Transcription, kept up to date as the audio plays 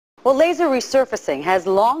Well, laser resurfacing has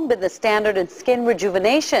long been the standard in skin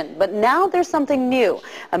rejuvenation, but now there's something new,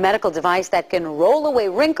 a medical device that can roll away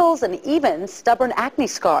wrinkles and even stubborn acne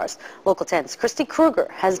scars. Local 10's Christy Kruger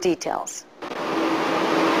has details.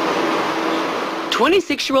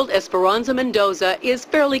 26-year-old Esperanza Mendoza is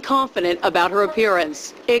fairly confident about her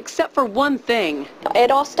appearance, except for one thing.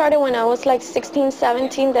 It all started when I was like 16,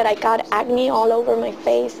 17, that I got acne all over my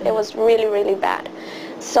face. It was really, really bad.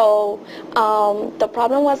 So the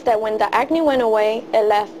problem was that when the acne went away, it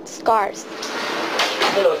left scars.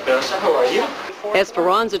 Hello, Esperanza. How are you?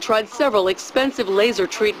 Esperanza tried several expensive laser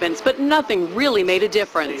treatments, but nothing really made a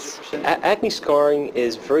difference. Acne scarring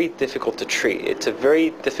is very difficult to treat. It's a very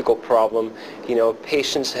difficult problem. You know,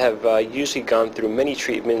 patients have usually gone through many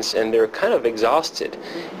treatments and they're kind of exhausted.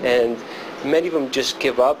 And many of them just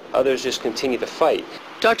give up, others just continue to fight.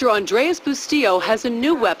 Dr. Andreas Bustillo has a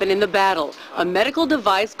new weapon in the battle, a medical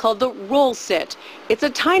device called the Roll-CIT. It's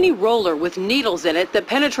a tiny roller with needles in it that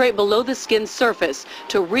penetrate below the skin's surface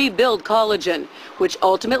to rebuild collagen, which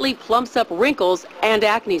ultimately plumps up wrinkles and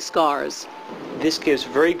acne scars. This gives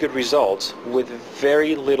very good results with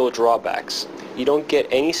very little drawbacks. You don't get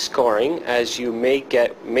any scarring as you may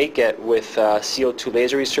get with CO2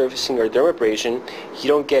 laser resurfacing or dermabrasion. You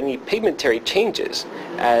don't get any pigmentary changes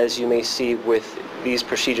as you may see with these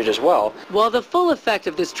procedures as well. While the full effect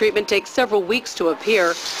of this treatment takes several weeks to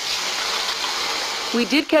appear, we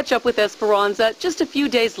did catch up with Esperanza just a few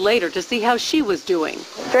days later to see how she was doing.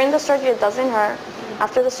 During the surgery, it doesn't hurt.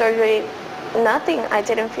 After the surgery, nothing. I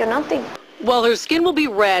didn't feel nothing. While her skin will be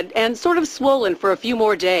red and sort of swollen for a few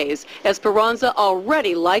more days, Esperanza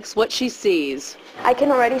already likes what she sees. I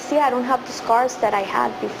can already see I don't have the scars that I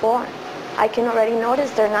had before. I can already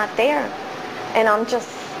notice they're not there. And I'm just,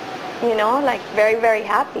 you know, like very, very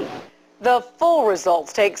happy. The full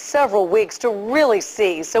results take several weeks to really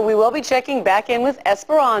see, so we will be checking back in with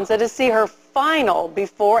Esperanza to see her final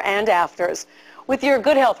before and afters. With your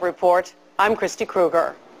Good Health Report, I'm Christy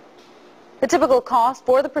Kruger. The typical cost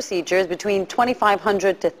for the procedure is between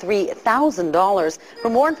 $2,500 to $3,000. For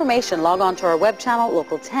more information, log on to our web channel,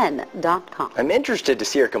 local10.com. I'm interested to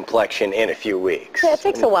see her complexion in a few weeks. Yeah, it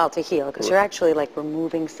takes a while to heal because you're actually like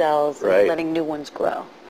removing cells and letting new ones grow.